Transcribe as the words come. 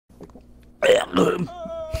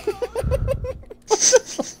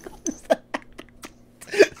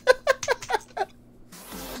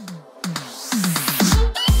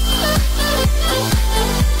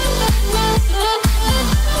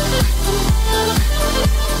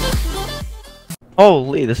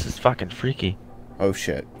Holy, this is fucking freaky. Oh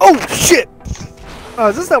shit. Oh shit! Oh,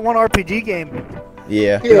 is this that one RPG game?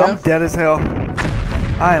 Yeah. Dude, I'm dead as hell.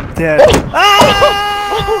 I am dead. Ah!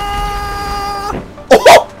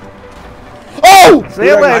 Oh! See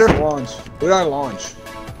you later. Who did I launch?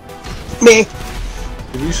 Me.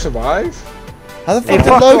 Did you survive? How the fuck Hey, did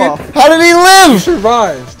fuck Logan? off. How did he You live?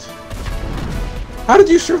 survived. How did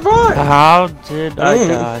you survive? How did I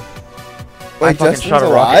die? I Wait, fucking Justin's shot a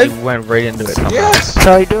rocket alive? and went right into it. Somehow. Yes.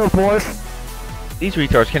 How you doing, boys? These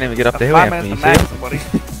retards can't even get up the hill 5 after minutes me, to you see? max, buddy.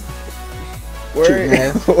 Where,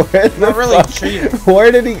 man. where the Not really fuck? cheating.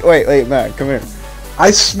 Where did he? Wait, Matt, come here.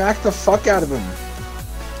 I smacked the fuck out of him.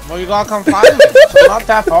 Well, you gotta come find me. It's not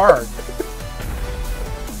that hard.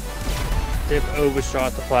 They've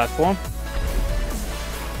overshot the platform.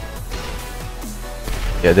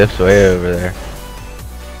 Yeah, Diff's way over there.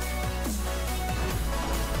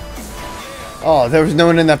 Oh, there was no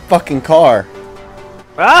one in that fucking car.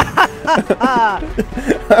 I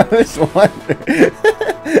was wondering.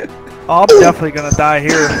 Oh, I'm definitely gonna die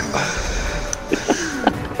here.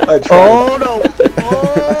 I tried. Oh no!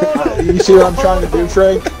 Oh no! You see what I'm trying to do,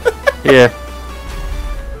 Frank? Yeah.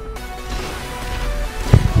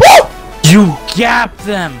 You gap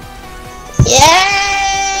them!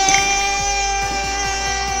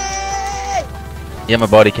 Yeah, my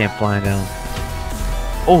body came flying down.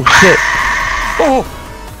 Oh shit! Oh!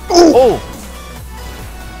 Oh!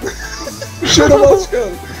 Shoot him, let's go.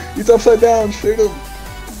 He's upside down, shoot him.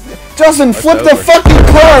 Justin, flip the over. fucking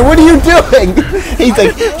car! What are you doing? He's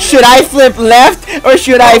like, should I flip left or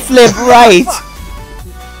should I flip right?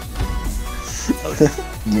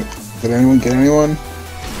 Did anyone get anyone?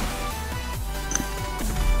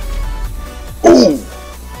 Ooh!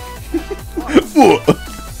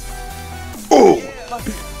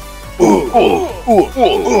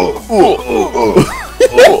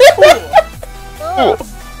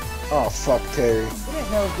 Oh fuck, Terry. What the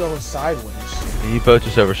hell is going sideways? You both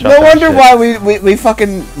just overshot No that wonder shit. why we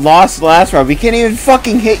fucking lost last round. We can't even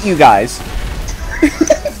fucking hit you guys.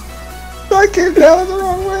 I came down the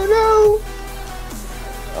wrong way, no!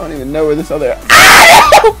 I don't even know where this other.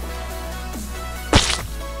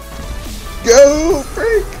 Go,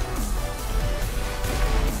 Frank!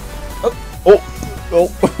 Oh.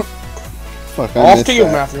 Fuck, I Off missed to you,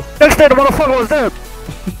 that. Matthew. Next day, the motherfucker was dead.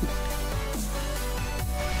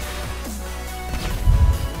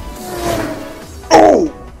 Oh!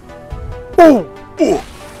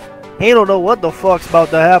 He don't know what the fuck's about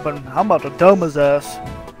to happen. I'm about to dumb his ass.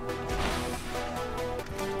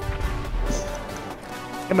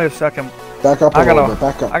 Give me a second. Back up a little bit,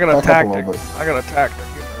 back up. I got a back up a tactic. little bit. I got a tactic.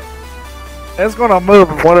 It's gonna move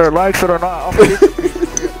whether it likes it or not.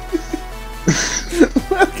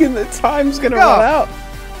 Fucking the time's gonna Yeah. run out.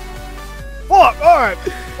 Fuck! Alright!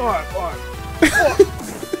 Alright.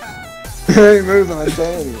 He ain't moving, I'm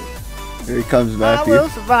telling you. Here he comes, I Matthew. will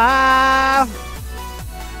survive!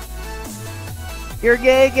 You're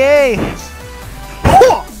gay!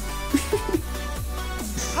 How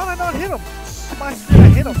did I not hit him? My shit, I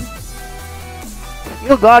hit him!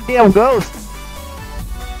 You goddamn ghost!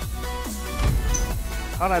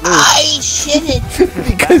 How'd I lose? I shit it.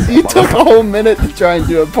 Because you took a whole minute to try and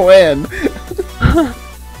do a plan.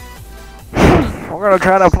 We're gonna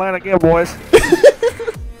try that plan again, boys.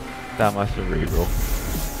 Down my cerebral.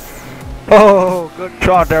 Oh, good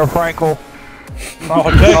shot there, Franco.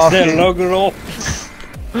 Oh, that's that Logan roll.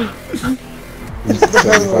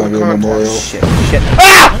 Memorial. Shit.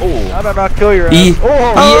 How did I not kill your ass? Yeah.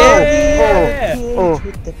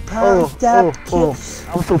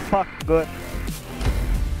 I'm so fucking good.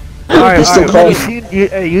 Alright, still alright, close.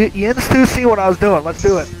 you two see what I was doing. Let's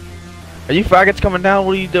do it. Are you faggots coming down?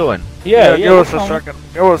 What are you doing? Yeah, Give us a second.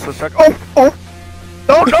 Give us a second. Oh!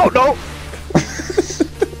 No!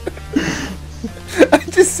 I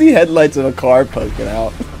just see headlights of a car poking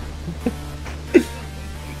out.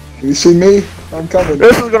 You see me? I'm coming.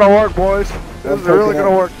 This is gonna work, boys. This is really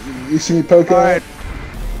gonna work. You see me poking Alright.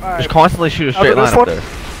 out? Alright. Just constantly shoot a straight After line this up one? there.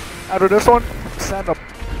 Out of this one, send them.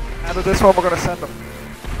 Out of this one, we're gonna send them.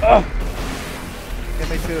 Give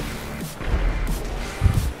me two.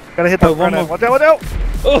 Gotta hit the front end. Watch out!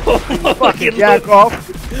 Oh, Fucking jack off.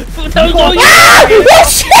 Oh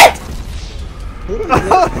shit!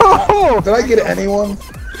 Did I get anyone?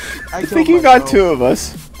 I think you got two of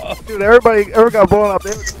us. Dude, everybody got blown up. They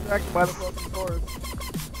were distracted by the fucking cars.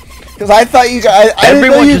 Because I thought you guys. I didn't know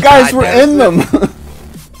Everyone you just guys died were there. in them.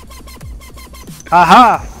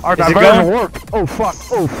 Aha! Our Is it diversion going? worked. Oh fuck!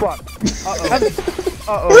 Oh fuck!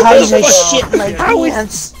 Uh-oh. How did I shit my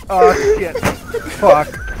pants? Oh shit! Fuck!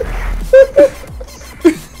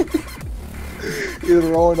 Either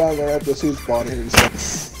rolling down there at the sweet spot here.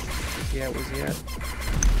 Yeah, it was yet.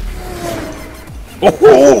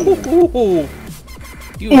 Oh!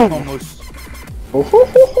 You almost.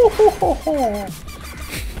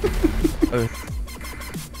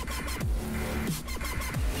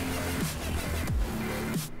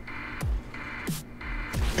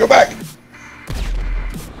 Go back!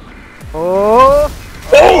 Oh!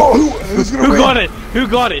 Who's gonna Who win? got it? Who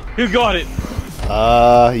got it? Who got it?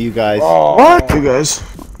 You guys. Oh, What? You guys.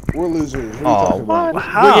 We're losers. What are you talking about?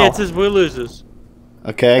 How? Well, yeah, it says we're losers.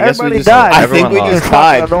 Okay, I guess we Everybody just. died. I think Everyone we lost. just It's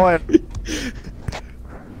tied. fucking annoying.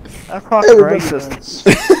 That's fucking Everybody racist.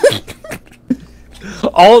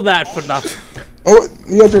 All that for nothing. Oh,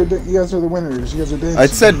 you guys are the winners. You guys are dancing. I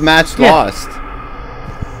said match Yeah. lost.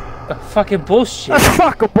 Fucking bullshit. That's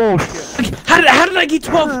fucking bullshit. How did I get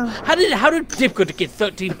 12? How did Dipgo get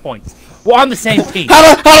 13 points? We're on the same team.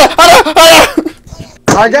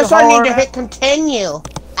 I guess I need hard. to hit continue.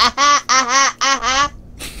 Aha, aha, aha.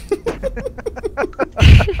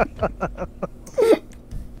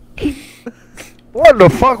 What the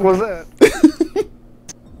fuck was that?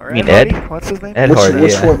 You mean Ed? What's his name? Ed Which, Hardy,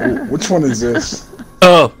 which yeah. one? Which one is this?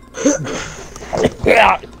 Oh.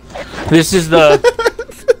 This is the.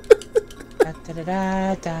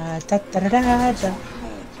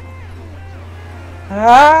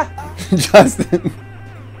 Justin.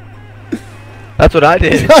 That's what I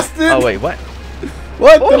did. Justin. Oh wait, what?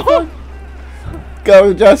 What the fuck?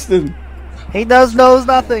 Go, Justin. He knows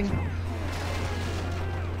nothing.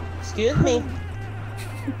 Excuse me.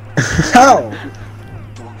 How?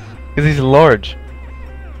 Because he's large.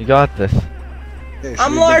 You got this. Yeah,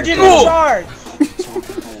 I'm should we large get and the- in charge.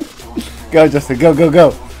 Go, Justin. Go, go,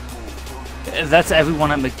 go. That's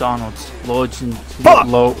everyone at McDonald's. Lords and Fuck!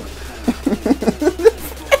 low.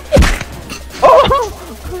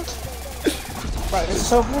 Right, it's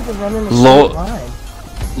so hard to run in a Low. straight line.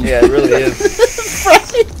 Yeah, it really is.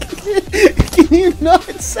 Can you not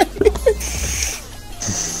say it?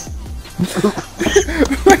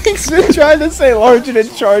 Frank's been trying to say large and in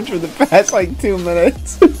charge for the past like 2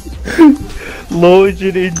 minutes. Large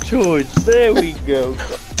and in charge. There we go.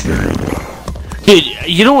 Dude,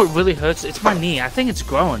 you know what really hurts? It's my knee. I think it's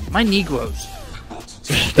growing. My knee grows.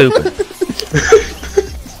 Stupid.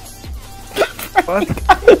 What?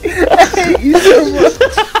 You so much.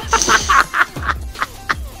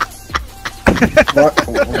 What?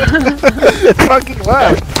 It's fucking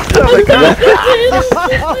loud.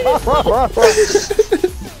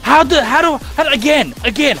 How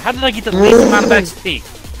again, how did I get the least amount of XP?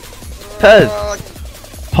 Cuz.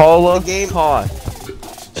 Paula The game- cost.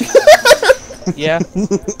 Yeah.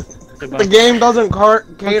 The game doesn't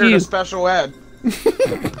cater you. to special ed.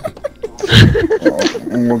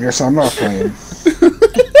 Well, guess I'm not playing.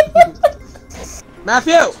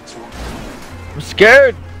 Matthew! I'm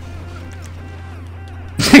scared.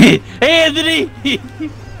 Hey Anthony!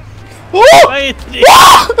 Oh! Hey Anthony!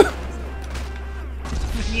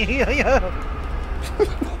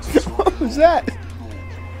 What was that?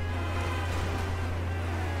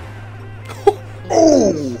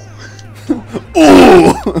 Oh!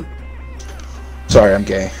 Ooh! Sorry, I'm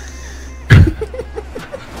gay.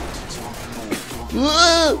 It's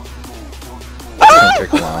gonna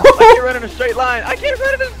take a while. I can't run in a straight line. I can't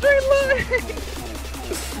run in a straight line.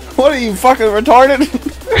 What are you, fucking retarded?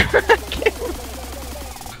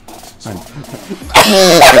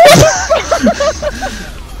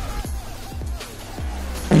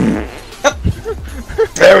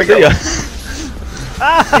 There we go.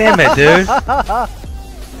 Damn it, dude. Go.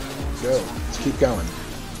 Let's keep going.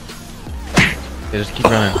 Yeah, just keep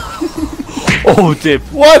running. Oh, Dip.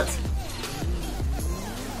 What?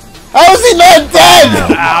 How is he not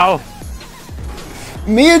dead? Ow.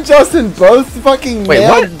 Me and Justin both fucking Wait,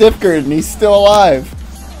 nailed what? Disfigure and he's still alive.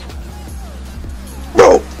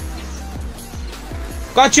 No!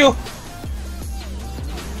 Got you!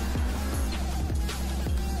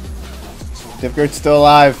 Disfigure's still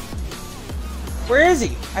alive. Where is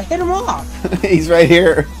he? I hit him off. He's right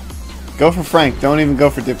here. Go for Frank. Don't even go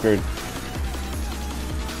for Disfigure.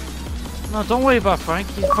 No, don't worry about Frank.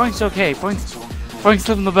 Frank's okay. Frank's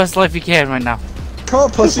living the best life he can right now. Come on,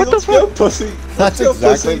 pussy. Let's go, pussy. That's Let's go,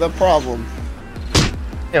 exactly pussy. the problem.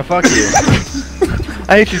 Yeah, fuck you.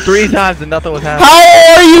 I hit you 3 times and nothing was happening.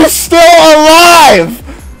 How are you still alive?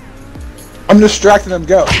 I'm distracting him.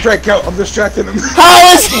 Go. Frank, go. I'm distracting him.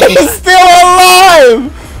 How is he still alive?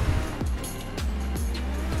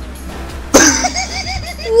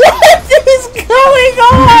 going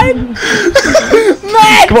on?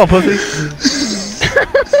 Matt! Come on, pussy.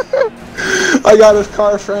 I got his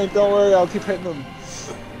car, Frank. Don't worry, I'll keep hitting him.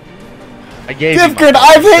 I gave you my Disfigure, car.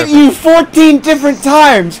 I've hit you 14 different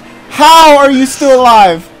times. How are you still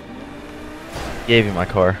alive? Gave you my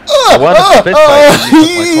car. I wanted to bitch fight you.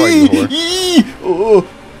 You took my car, you whore.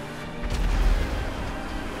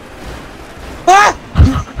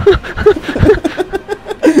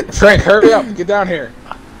 Frank, hurry up. Get down here.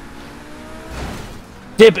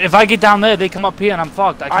 Dip, if I get down there, they come up here and I'm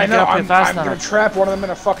fucked. I I can't know. get up here I'm fast gonna enough. trap one of them in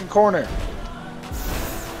a fucking corner.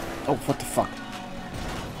 Oh, what the fuck?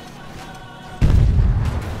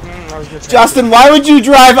 I was gonna try Justin, why would you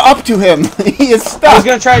drive up to him? He is I was stuck.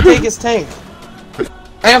 gonna try to take his tank.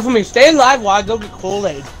 And for me, stay alive while I go get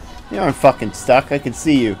Kool-Aid. You aren't fucking stuck. I can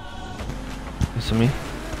see you. Listen to me.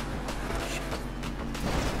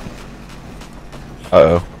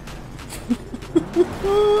 Uh-oh.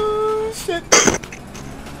 Oh, shit.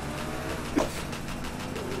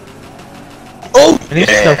 Oh! And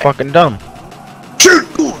he's so fucking dumb. Shoot!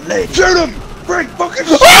 Shoot him! Frank, fucking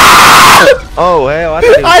shoot! Oh, hell, I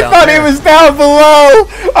thought he was I down thought there. he was down below!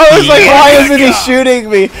 I was like, why isn't he shooting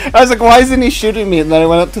me? I was like, why isn't he shooting me? And then I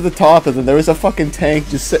went up to the top and then there was a fucking tank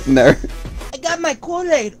just sitting there. I got my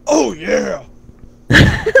Kool-Aid. Oh yeah.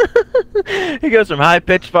 He goes from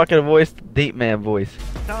high-pitched fucking voice to deep man voice.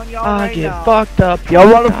 Telling y'all I right get now. fucked up. Y'all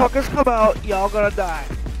motherfuckers come out, y'all gonna die.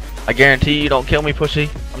 I guarantee you don't kill me, pussy.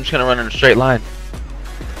 I'm just gonna run in a straight line.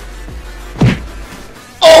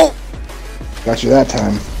 Oh! Got you that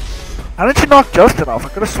time. How did you knock Justin off? I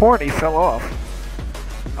could have sworn he fell off.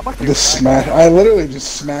 I must be Just smash. I literally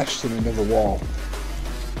just smashed him into the wall.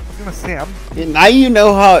 I was gonna say, I'm Now you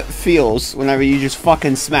know how it feels whenever you just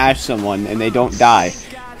fucking smash someone and they don't die.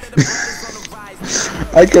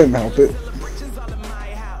 I couldn't help it.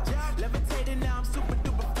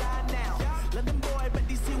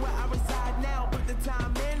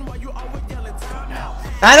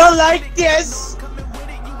 I don't like this.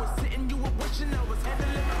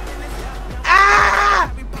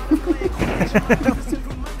 Ah!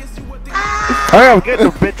 Hurry up, get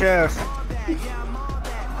your bitch ass.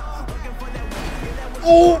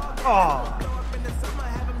 Oh!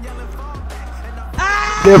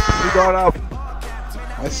 Dip, we got up.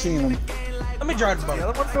 I seen him. Let me drive the The boat.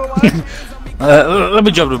 other one's still alive? Let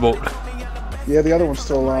me jump the boat. Yeah, the other one's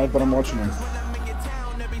still alive, but I'm watching him.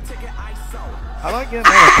 I like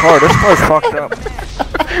getting in a car. This car's fucked up.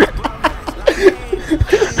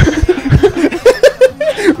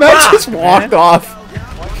 Matt just walked off.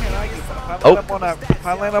 Why can't I get that? Oh. If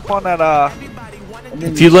I land up on that, I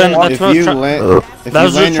mean, If you land, can't- that's what I was trying. if That you was what I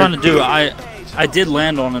was land trying to do. I did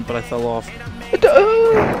land on it, but I fell off.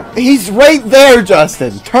 He's right there,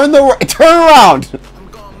 Justin. Turn around.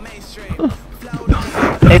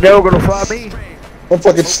 Hey, they're gonna fly me. I'm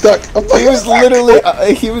fucking stuck. I'm fucking He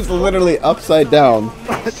was stuck. literally upside down.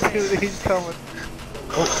 Dude, he's coming.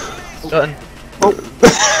 Done.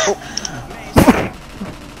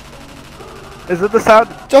 Is it the sound?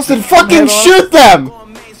 Justin, fucking shoot them!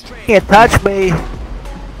 Can't touch me.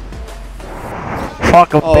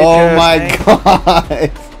 Fuck a bitch Oh ass my thing.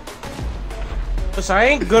 god. Listen, I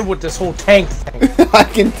ain't good with this whole tank thing. I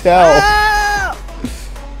can tell.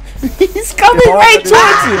 He's coming You're right all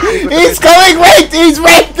towards you. He's coming he's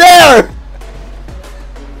right there.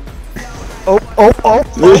 Oh.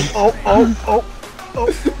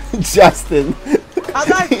 Justin.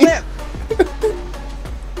 How'd I flip?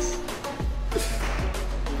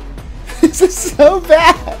 This is so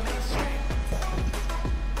bad.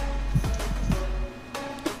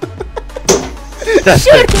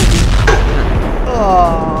 Shit.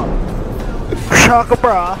 Shaka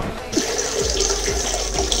bra. I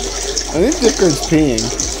think Discord's peeing.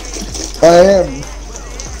 I am.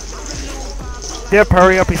 Dip,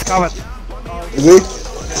 hurry up, he's coming. Is he?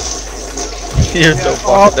 You're so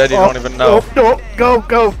fucking dead you don't even know. Go,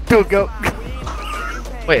 dude, go.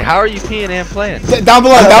 Wait, how are you peeing and playing? Down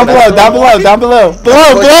below. Below.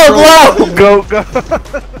 Go.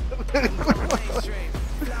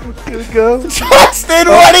 Dude, go. Justin,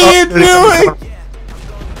 what are you doing?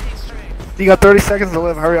 You got 30 seconds to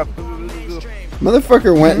live, hurry up.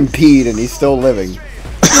 Motherfucker went and peed and he's still living.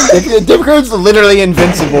 Discord's literally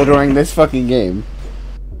invincible during this fucking game.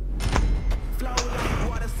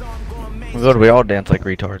 Good, we all dance like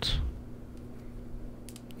retards.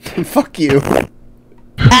 Fuck you.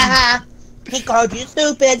 Haha. He called you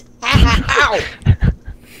stupid. Haha.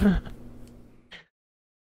 Ow.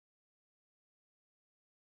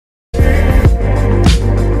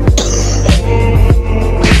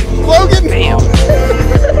 Logan!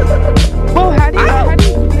 Well, how do you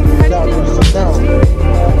Down.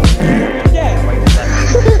 Yeah.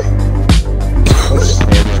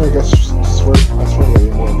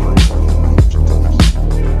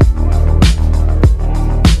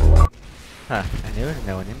 Huh, I knew there was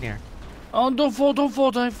no one in here. Oh, don't fall,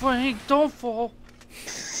 Frank, don't fall.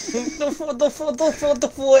 Don't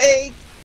fall, Hank.